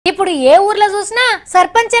ఇప్పుడు ఏ ఊర్లో చూసినా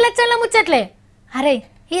సర్పంచ్ ఎలక్షన్ల ముచ్చట్లే. అరే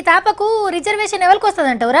ఈ తాపకు రిజర్వేషన్ ఎవరికి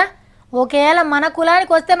వస్తుందంటవురా? ఒకవేళ మన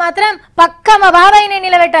కులానికి వస్తే మాత్రం పక్కా మా బాబాయినే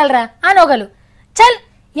నిలబెట్టాలరా అనొగలు. చల్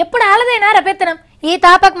ఎప్పుడు ఆలదేనా రపెత్తనం. ఈ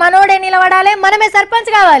తాపకు మనోడే నిలబడాలి, మనమే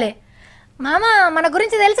సర్పంచ్ కావాలి. మామ మన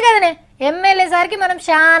గురించి తెలుసు కదనే, ఎమ్మెల్యే సార్కి మనం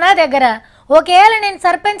చాలా దగ్గర. ఒకవేళ నేను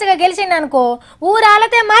సర్పంచ్గా గెలిచిందనుకో ఊరు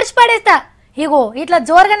ఆలతే మార్చి పడేస్తా. ఇగో ఇట్లా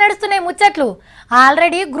జోరుగా నడుస్తున్నాయి ముచ్చట్లు.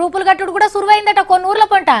 ఆల్రెడీ గ్రూపులు కట్టుడు కూడా సురువైందట కొన్ని ఊర్ల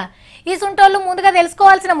పంట. ఈ సుంటోళ్ళు ముందుగా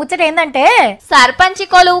తెలుసుకోవాల్సిన ముచ్చట ఏందంటే సర్పంచి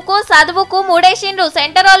కొలువుకు చదువుకు మూడేసిండ్రు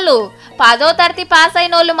సెంటరోళ్ళు. 10వ తరగతి పాస్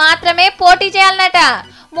అయినోళ్ళు మాత్రమే పోటీ చేయాలన్నట.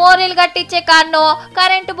 మోరీలు కట్టించే కాన్నో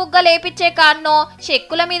కరెంటు బుగ్గలు వేపించే కాన్నో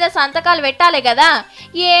చెక్కుల మీద సంతకాలు పెట్టాలి కదా.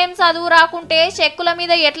 ఏం చదువు రాకుంటే చెక్కుల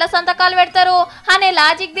మీద ఎట్లా సంతకాలు పెడతారు అనే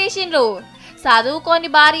లాజిక్ తీసిండ్రు. చదువుకొని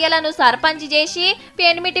భార్యలను సర్పంచ్ చేసి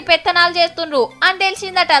పెనిమిటి పెత్తనాలు చేస్తుండ్రు అని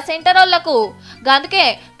తెలిసిందట సెంటరోళ్లకు. గందుకే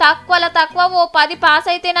తక్కువ ఓ 10 పాస్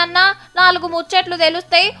అయితేనన్నా 4 ముచ్చట్లు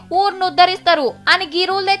తెలుస్తాయి, ఊరును ఉద్ధరిస్తారు అని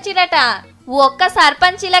గిరువులు తెచ్చిరట. ఒక్క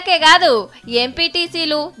సర్పంచీలకే కాదు,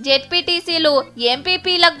 ఎంపీటీసీలు, జెడ్పీటీసీలు,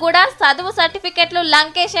 ఎంపీపీలకు కూడా చదువు సర్టిఫికెట్లు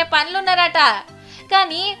లంకేసే పనులున్నారట.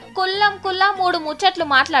 కానీ కుల్లం 3 ముచ్చట్లు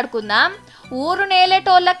మాట్లాడుకుందాం. ఊరు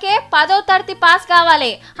నేలేటోళ్ళకే 10వ తరగతి పాస్ కావాలి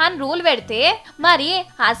అని రూల్ పెడితే, మరి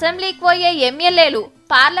అసెంబ్లీకి పోయే ఎమ్మెల్యేలు,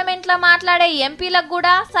 పార్లమెంట్లో మాట్లాడే ఎంపీలకు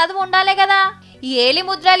కూడా చదువు ఉండాలి కదా. ఏలి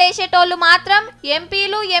ముద్రలు వేసేటోళ్ళు మాత్రం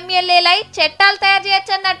ఎంపీలు ఎమ్మెల్యేలై చట్టాలు తయారు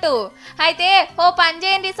చేయొచ్చు అన్నట్టు. అయితే ఓ పని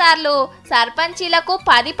చేయండి సార్లు, సర్పంచీలకు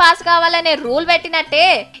 10 పాస్ కావాలనే రూల్ పెట్టినట్టే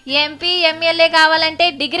ఎంపీ ఎమ్మెల్యే కావాలంటే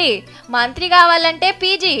డిగ్రీ, మంత్రి కావాలంటే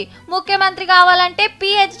పీజీ, ముఖ్యమంత్రి కావాలంటే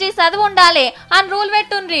పిహెచ్డి చదువు ఉండాలి అని రూల్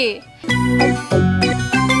పెట్టుండ్రి.